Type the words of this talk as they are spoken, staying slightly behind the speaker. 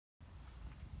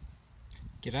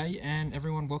G'day and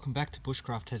everyone, welcome back to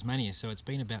Bushcraft Tasmania. So it's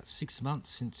been about 6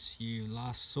 months since you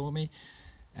last saw me,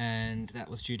 and that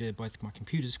was due to both my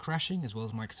computers crashing as well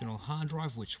as my external hard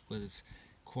drive, which was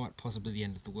quite possibly the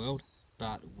end of the world,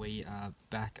 but we are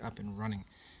back up and running.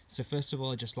 So first of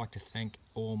all, I'd just like to thank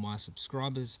all my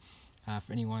subscribers. For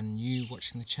anyone new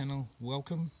watching the channel,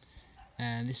 welcome.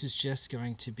 And this is just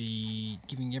going to be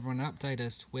giving everyone an update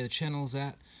as to where the channel's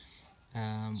at,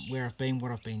 where I've been,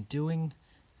 what I've been doing,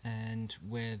 and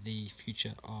where the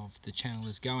future of the channel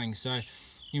is going. So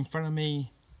in front of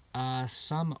me are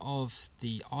some of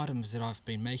the items that I've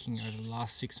been making over the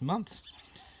last 6 months.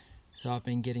 So I've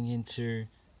been getting into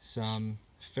some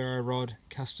ferro rod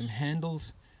custom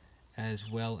handles, as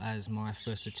well as my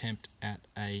first attempt at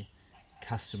a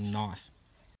custom knife.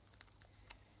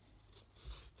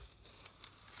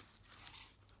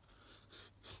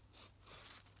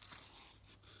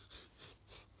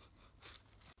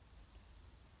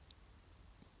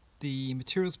 The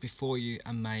materials before you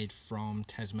are made from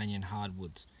Tasmanian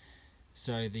hardwoods.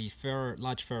 So the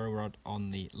large ferro rod on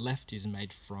the left is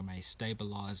made from a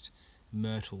stabilised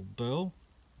Myrtle Burl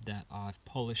that I've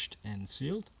polished and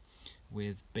sealed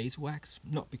with beeswax,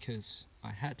 not because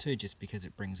I had to, just because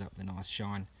it brings up the nice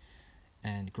shine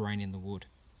and grain in the wood.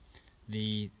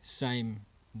 The same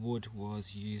wood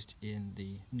was used in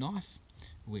the knife,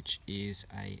 which is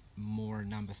a Mora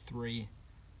No. 3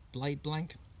 blade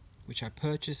blank, which I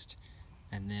purchased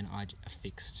and then I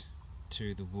affixed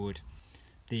to the wood.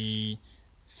 The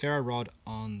ferro rod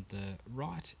on the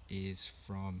right is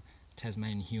from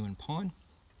Tasmanian Huon pine,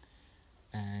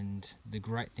 and the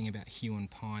great thing about Huon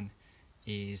pine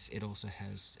is it also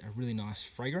has a really nice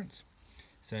fragrance.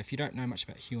 So if you don't know much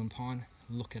about Huon pine,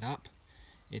 look it up.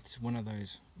 It's one of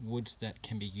those woods that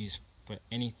can be used for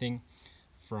anything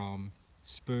from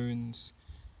spoons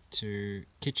to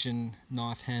kitchen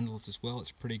knife handles as well.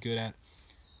 It's pretty good at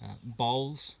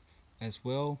bowls as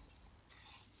well.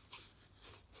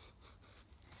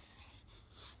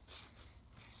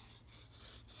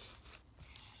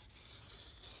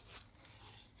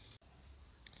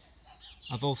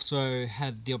 I've also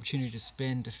had the opportunity to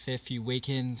spend a fair few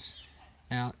weekends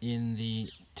out in the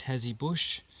Tassie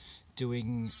bush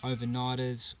doing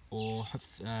overnighters, or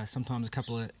sometimes a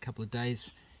couple of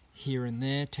days here and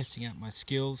there, testing out my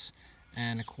skills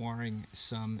and acquiring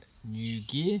some new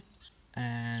gear.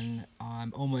 And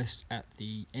I'm almost at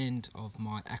the end of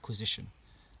my acquisition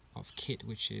of kit,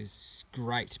 which is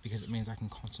great because it means I can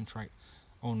concentrate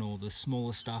on all the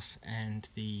smaller stuff and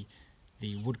the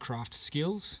woodcraft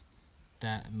skills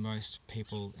that most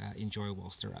people enjoy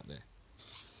whilst they're out there.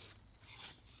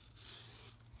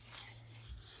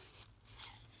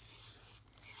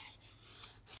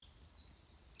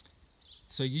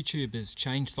 So YouTube has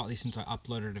changed slightly since I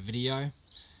uploaded a video.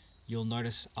 You'll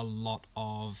notice a lot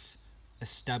of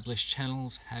established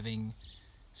channels having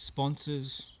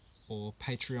sponsors or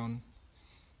Patreon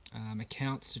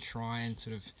accounts to try and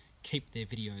sort of keep their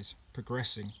videos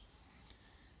progressing.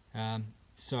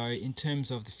 So in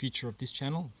terms of the future of this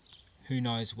channel, who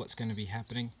knows what's going to be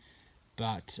happening,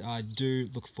 but I do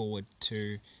look forward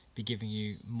to be giving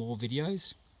you more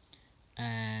videos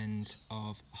and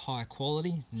of high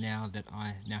quality now that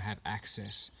I now have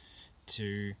access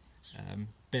to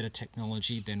better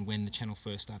technology than when the channel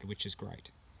first started, which is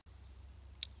great.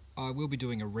 I will be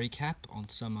doing a recap on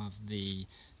some of the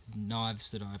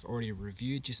knives that I've already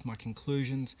reviewed, just my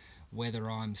conclusions, whether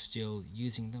I'm still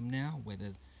using them now,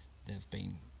 whether they've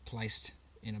been placed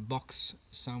in a box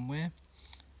somewhere,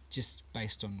 just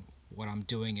based on what I'm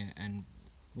doing and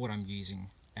what I'm using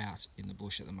out in the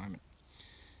bush at the moment.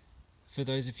 For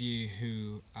those of you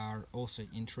who are also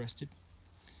interested,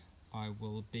 I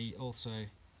will be also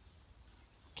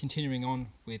continuing on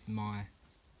with my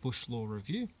bush lore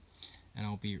review, and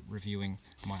I'll be reviewing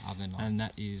my other knife, and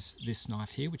that is this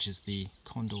knife here, which is the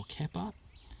Condor Kephart.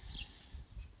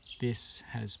 This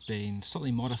has been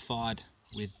slightly modified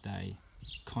with a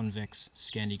convex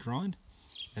Scandi grind,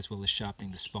 as well as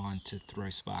sharpening the spine to throw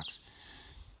sparks.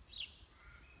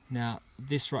 Now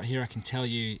this right here, I can tell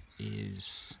you,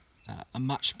 is a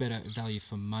much better value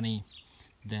for money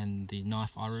than the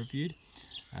knife I reviewed.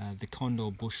 The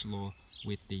Condor Bush Lore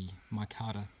with the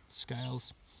micarta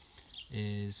scales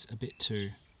is a bit too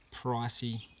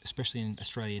pricey, especially in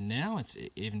Australia now. It's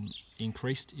even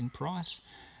increased in price,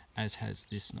 as has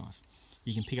this knife.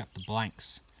 You can pick up the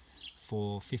blanks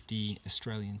for 50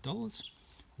 Australian dollars,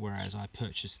 whereas I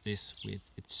purchased this with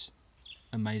its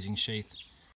amazing sheath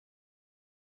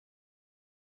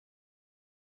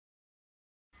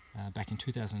back in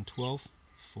 2012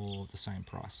 for the same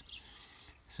price.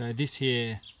 So this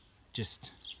here,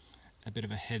 just a bit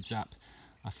of a heads up,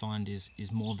 I find is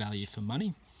more value for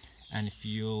money. And if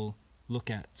you'll look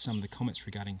at some of the comments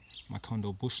regarding my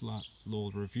Condor Bush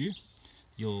Law review,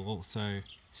 you'll also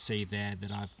see there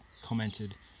that I've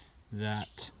commented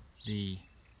that the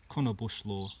Condor Bush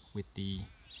Law with the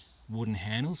wooden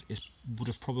handles would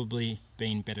have probably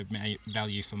been better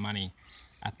value for money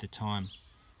at the time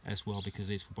as well, because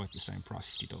these were both the same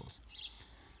price,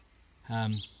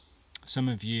 $50. Some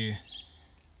of you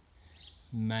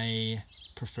may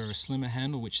prefer a slimmer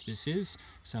handle, which this is.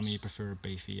 Some of you prefer a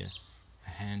beefier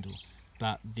handle,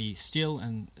 but the steel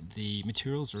and the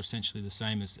materials are essentially the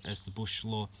same as the Bush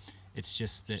Law. It's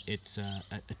just that it's a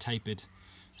tapered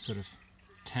sort of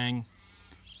tang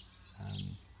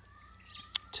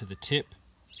to the tip,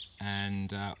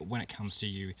 and when it comes to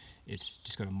you, it's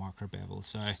just got a micro bevel.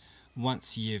 So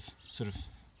once you've sort of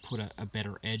put a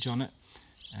better edge on it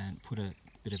and put a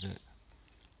bit of a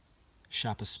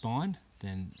sharper spine,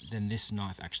 then this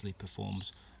knife actually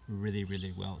performs really,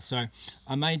 really well. So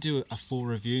I may do a full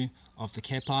review of the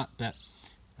Kephart, but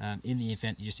in the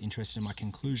event you're just interested in my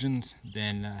conclusions,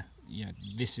 then you know,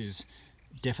 this is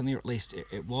definitely, or at least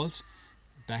it was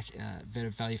back, better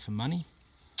value for money.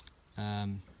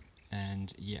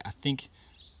 And yeah, I think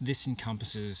this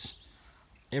encompasses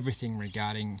everything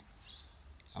regarding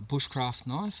a bushcraft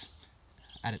knife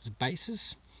at its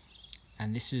basis,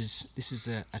 and this is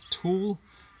a tool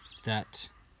that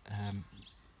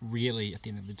really, at the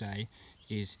end of the day,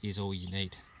 is all you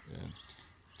need.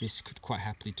 This could quite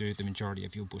happily do the majority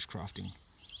of your bushcrafting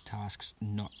tasks,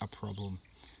 not a problem.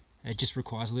 It just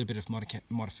requires a little bit of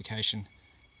modification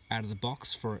out of the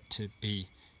box for it to be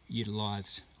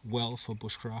utilised well for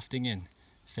bushcrafting and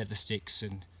feather sticks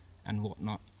and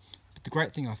whatnot. But the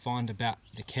great thing I find about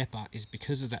the Kephart is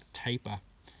because of that taper,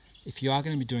 if you are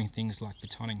going to be doing things like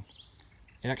batoning,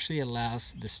 it actually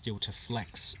allows the steel to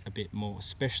flex a bit more,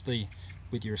 especially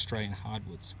with your Australian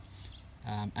hardwoods.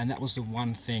 And that was the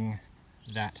one thing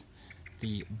that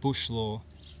the Bush Law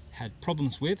had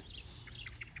problems with,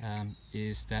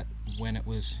 is that when it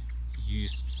was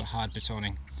used for hard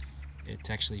batoning, it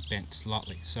actually bent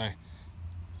slightly. So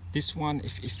this one,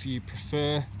 if you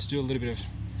prefer to do a little bit of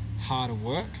harder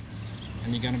work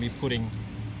and you're going to be putting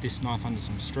this knife under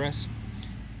some stress,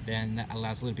 then that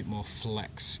allows a little bit more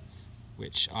flex,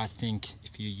 which I think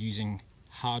if you're using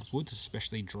hardwoods,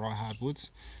 especially dry hardwoods,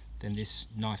 then this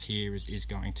knife here is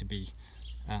going to be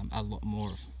a lot more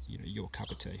of, you know, your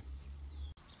cup of tea.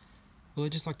 Well,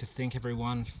 I'd just like to thank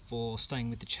everyone for staying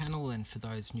with the channel, and for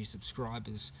those new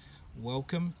subscribers,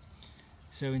 welcome.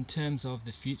 So in terms of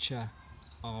the future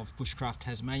of Bushcraft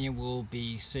Tasmania, we'll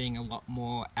be seeing a lot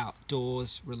more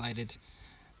outdoors related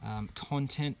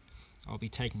content. I'll be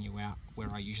taking you out where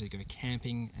I usually go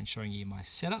camping and showing you my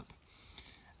setup.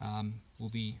 We'll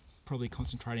be probably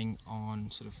concentrating on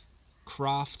sort of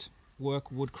craft work,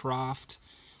 woodcraft,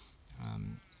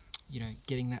 you know,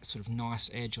 getting that sort of nice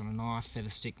edge on a knife, feather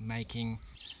stick making,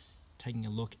 taking a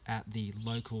look at the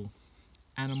local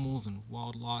animals and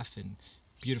wildlife and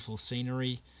beautiful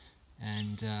scenery,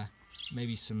 and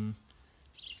maybe some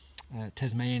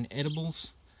Tasmanian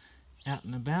edibles out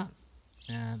and about,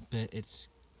 but it's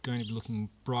going to be looking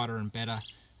brighter and better,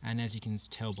 and as you can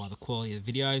tell by the quality of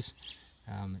the videos,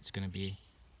 it's going to be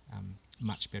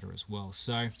much better as well.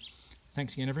 So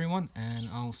thanks again everyone, and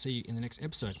I'll see you in the next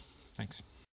episode. Thanks.